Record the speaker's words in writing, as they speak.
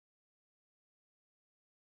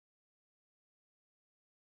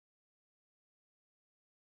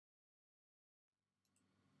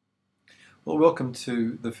Well, welcome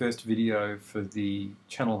to the first video for the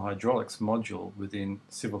channel hydraulics module within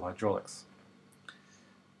civil hydraulics.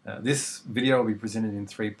 This video will be presented in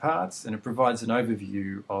three parts, and it provides an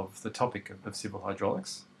overview of the topic of civil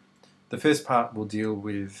hydraulics. The first part will deal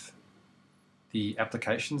with the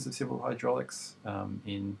applications of civil hydraulics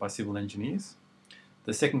by civil engineers.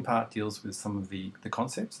 The second part deals with some of the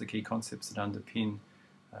concepts, the key concepts that underpin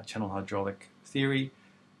channel hydraulic theory.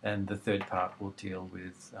 And the third part will deal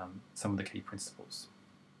with some of the key principles.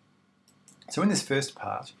 So in this first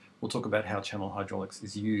part, we'll talk about how channel hydraulics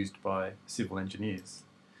is used by civil engineers.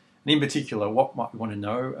 And in particular, what might we want to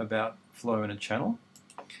know about flow in a channel,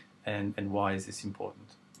 and why is this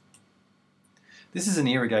important? This is an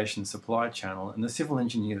irrigation supply channel, and the civil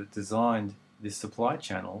engineer that designed this supply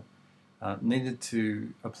channel needed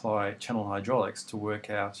to apply channel hydraulics to work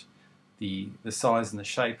out the size and the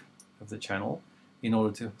shape of the channel in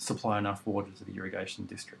order to supply enough water to the irrigation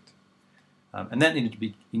district. And that needed to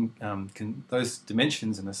be, those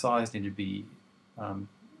dimensions and the size needed to be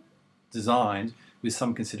designed with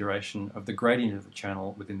some consideration of the gradient of the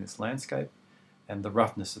channel within this landscape and the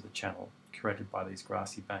roughness of the channel created by these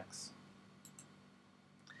grassy banks.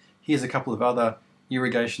 Here's a couple of other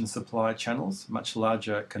irrigation supply channels, much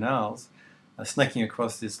larger canals, snaking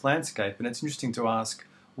across this landscape, and it's interesting to ask,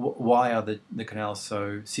 why are the canals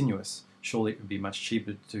so sinuous? Surely it would be much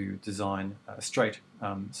cheaper to design straight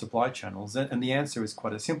supply channels, and the answer is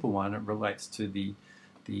quite a simple one. It relates to the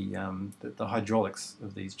hydraulics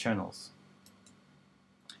of these channels.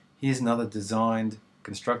 Here's another designed,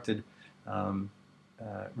 constructed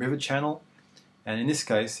river channel, and in this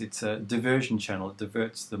case it's a diversion channel. It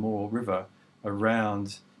diverts the Morwell River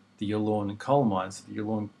around the Yallourn coal mine, so the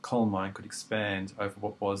Yallourn coal mine could expand over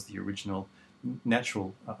what was the original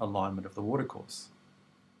natural alignment of the watercourse.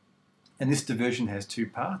 And this diversion has two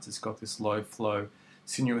parts. It's got this low flow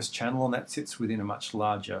sinuous channel, and that sits within a much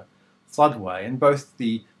larger floodway. And both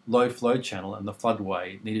the low flow channel and the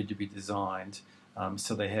floodway needed to be designed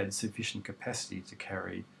so they had sufficient capacity to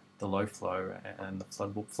carry the low flow and the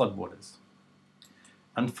floodwaters.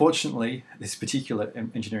 Unfortunately, this particular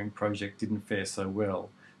engineering project didn't fare so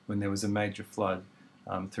well when there was a major flood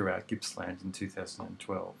throughout Gippsland in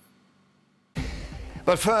 2012.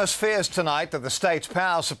 But first, fears tonight that the state's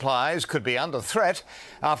power supplies could be under threat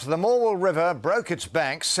after the Morwell River broke its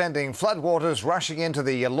banks, sending floodwaters rushing into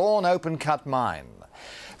the Yallourn open-cut mine.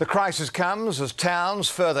 The crisis comes as towns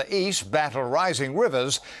further east battle rising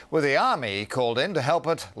rivers, with the Army called in to help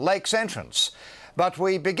at Lake's entrance. But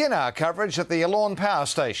we begin our coverage at the Yallourn power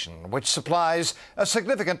station, which supplies a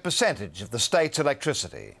significant percentage of the state's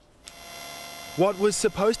electricity. What was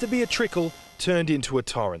supposed to be a trickle turned into a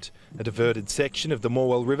torrent. A diverted section of the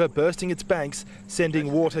Morwell River bursting its banks,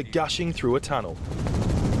 sending water gushing through a tunnel.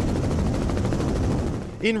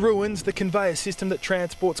 In ruins, the conveyor system that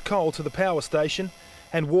transports coal to the power station,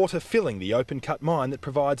 and water filling the open-cut mine that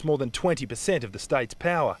provides more than 20% of the state's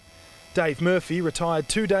power. Dave Murphy retired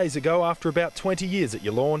 2 days ago after about 20 years at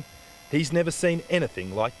Yallourn. He's never seen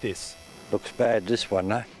anything like this. Looks bad, this one,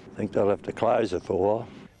 though. I think they'll have to close it for a while.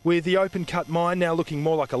 With the open-cut mine now looking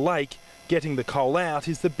more like a lake, getting the coal out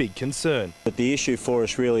is the big concern. But the issue for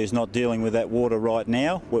us really is not dealing with that water right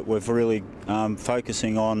now. We're really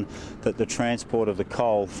focusing on the transport of the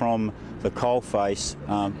coal from the coal face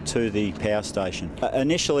to the power station.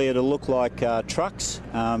 Initially it'll look like trucks,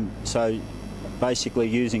 so basically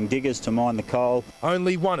using diggers to mine the coal.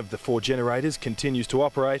 Only one of the 4 generators continues to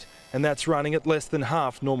operate, and that's running at less than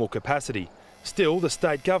half normal capacity. Still, the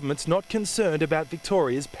state government's not concerned about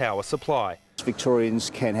Victoria's power supply.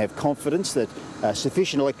 Victorians can have confidence that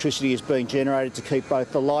sufficient electricity is being generated to keep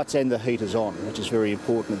both the lights and the heaters on, which is very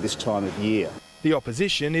important at this time of year. The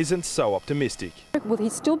opposition isn't so optimistic. Will he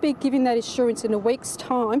still be giving that assurance in a week's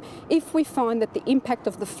time if we find that the impact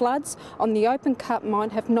of the floods on the open cut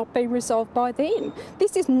mine have not been resolved by then?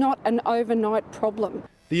 This is not an overnight problem.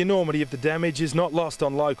 The enormity of the damage is not lost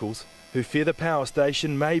on locals, who fear the power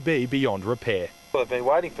station may be beyond repair. Well, they've been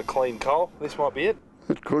waiting for clean coal. This might be it.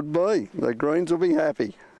 It could be. The Greens will be happy.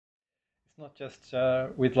 It's not just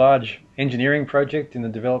with large engineering projects in the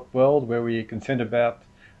developed world where we're concerned about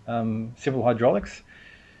civil hydraulics.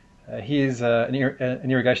 Here's an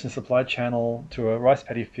irrigation supply channel to a rice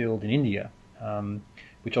paddy field in India,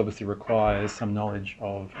 which obviously requires some knowledge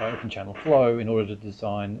of open channel flow in order to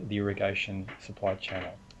design the irrigation supply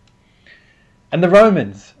channel. And the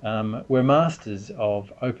Romans were masters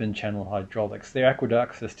of open channel hydraulics. Their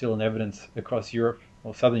aqueducts are still in evidence across Europe,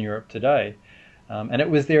 or southern Europe today, and it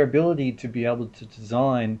was their ability to be able to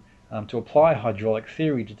design, to apply hydraulic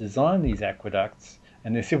theory to design these aqueducts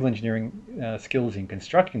and their civil engineering skills in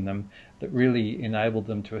constructing them that really enabled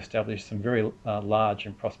them to establish some very large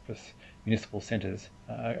and prosperous municipal centres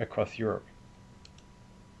across Europe.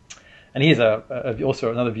 And here's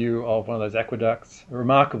also another view of one of those aqueducts, a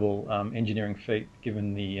remarkable engineering feat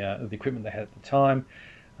given the equipment they had at the time.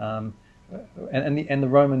 And the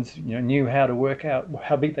Romans, knew how to work out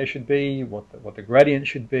how big they should be, what the gradient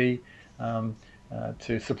should be,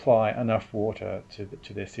 to supply enough water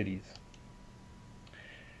to their cities.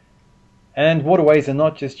 And waterways are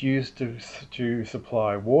not just used to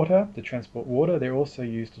supply water, to transport water, they're also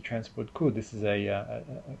used to transport goods. This is a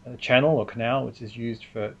channel or canal which is used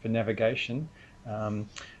for navigation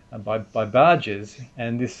by barges,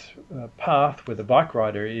 and this path where the bike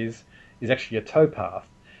rider is actually a tow path.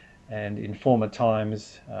 And in former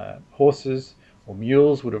times, horses or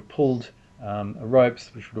mules would have pulled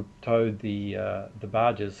ropes which would have towed the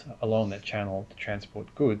barges along that channel to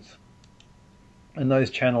transport goods. And those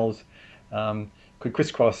channels could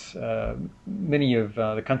crisscross many of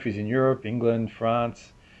the countries in Europe, England,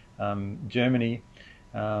 France, Germany,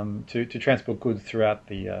 to transport goods throughout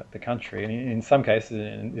the country. And in some cases,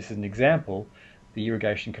 and this is an example, the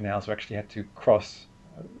irrigation canals actually had to cross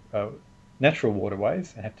natural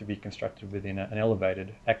waterways and have to be constructed within an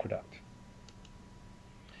elevated aqueduct.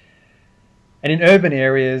 And in urban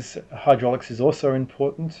areas, hydraulics is also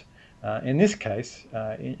important. In this case,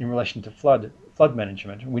 in relation to flood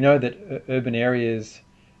management, we know that urban areas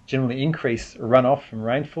generally increase runoff from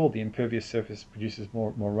rainfall. The impervious surface produces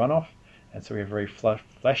more runoff, and so we have very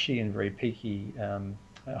flashy and very peaky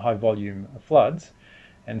high volume floods.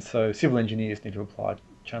 And so civil engineers need to apply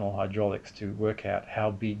channel hydraulics to work out how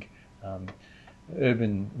big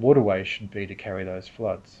urban waterways should be to carry those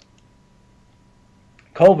floods.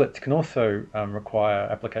 Culverts can also require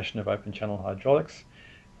application of open channel hydraulics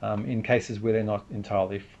in cases where they're not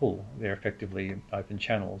entirely full. They're effectively open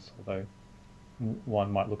channels, although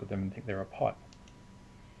one might look at them and think they're a pipe.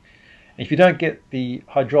 And if you don't get the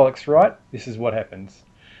hydraulics right, this is what happens.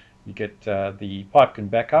 You get the pipe can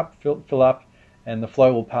back up, fill up, and the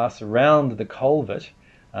flow will pass around the culvert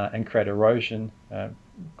and create erosion,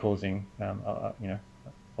 causing a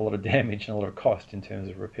lot of damage and a lot of cost in terms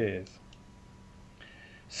of repairs.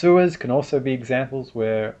 Sewers can also be examples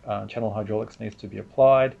where channel hydraulics needs to be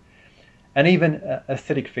applied, and even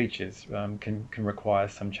aesthetic features can require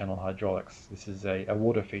some channel hydraulics. This is a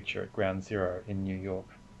water feature at Ground Zero in New York.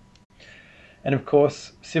 And of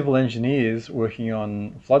course, civil engineers working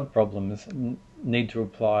on flood problems need to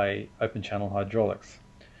apply open channel hydraulics.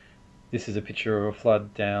 This is a picture of a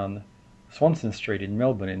flood down Swanston Street in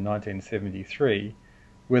Melbourne in 1973,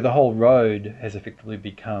 where the whole road has effectively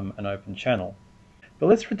become an open channel. But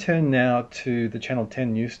let's return now to the Channel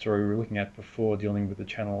 10 news story we were looking at before, dealing with the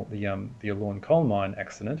Alorn coal mine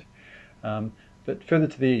accident, but further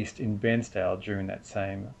to the east in Bairnsdale during that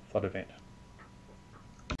same flood event.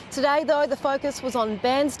 Today, though, the focus was on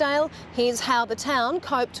Bairnsdale. Here's how the town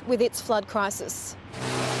coped with its flood crisis.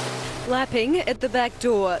 Lapping at the back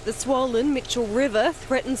door, the swollen Mitchell River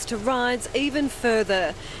threatens to rise even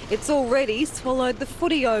further. It's already swallowed the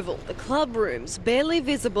footy oval, the club rooms barely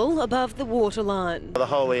visible above the waterline. The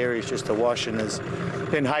whole area is just awash, and there's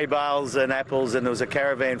been hay bales and apples, and there was a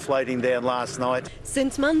caravan floating down last night.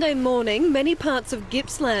 Since Monday morning, many parts of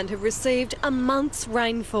Gippsland have received a month's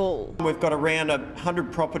rainfall. We've got around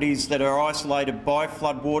 100 properties that are isolated by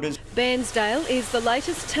floodwaters. Bairnsdale is the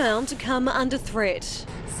latest town to come under threat.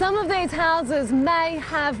 Some of these houses may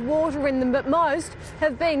have water in them, but most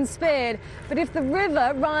have been spared. But if the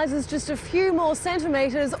river rises just a few more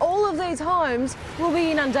centimetres, all of these homes will be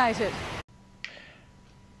inundated.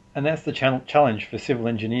 And that's the challenge for civil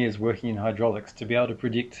engineers working in hydraulics, to be able to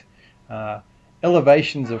predict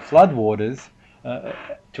elevations of floodwaters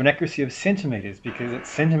to an accuracy of centimetres, because it's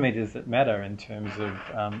centimetres that matter in terms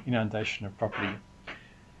of inundation of property.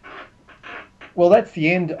 Well, that's the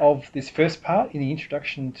end of this first part in the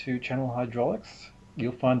introduction to channel hydraulics.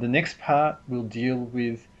 You'll find the next part will deal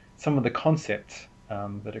with some of the concepts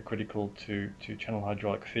that are critical to channel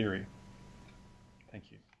hydraulic theory.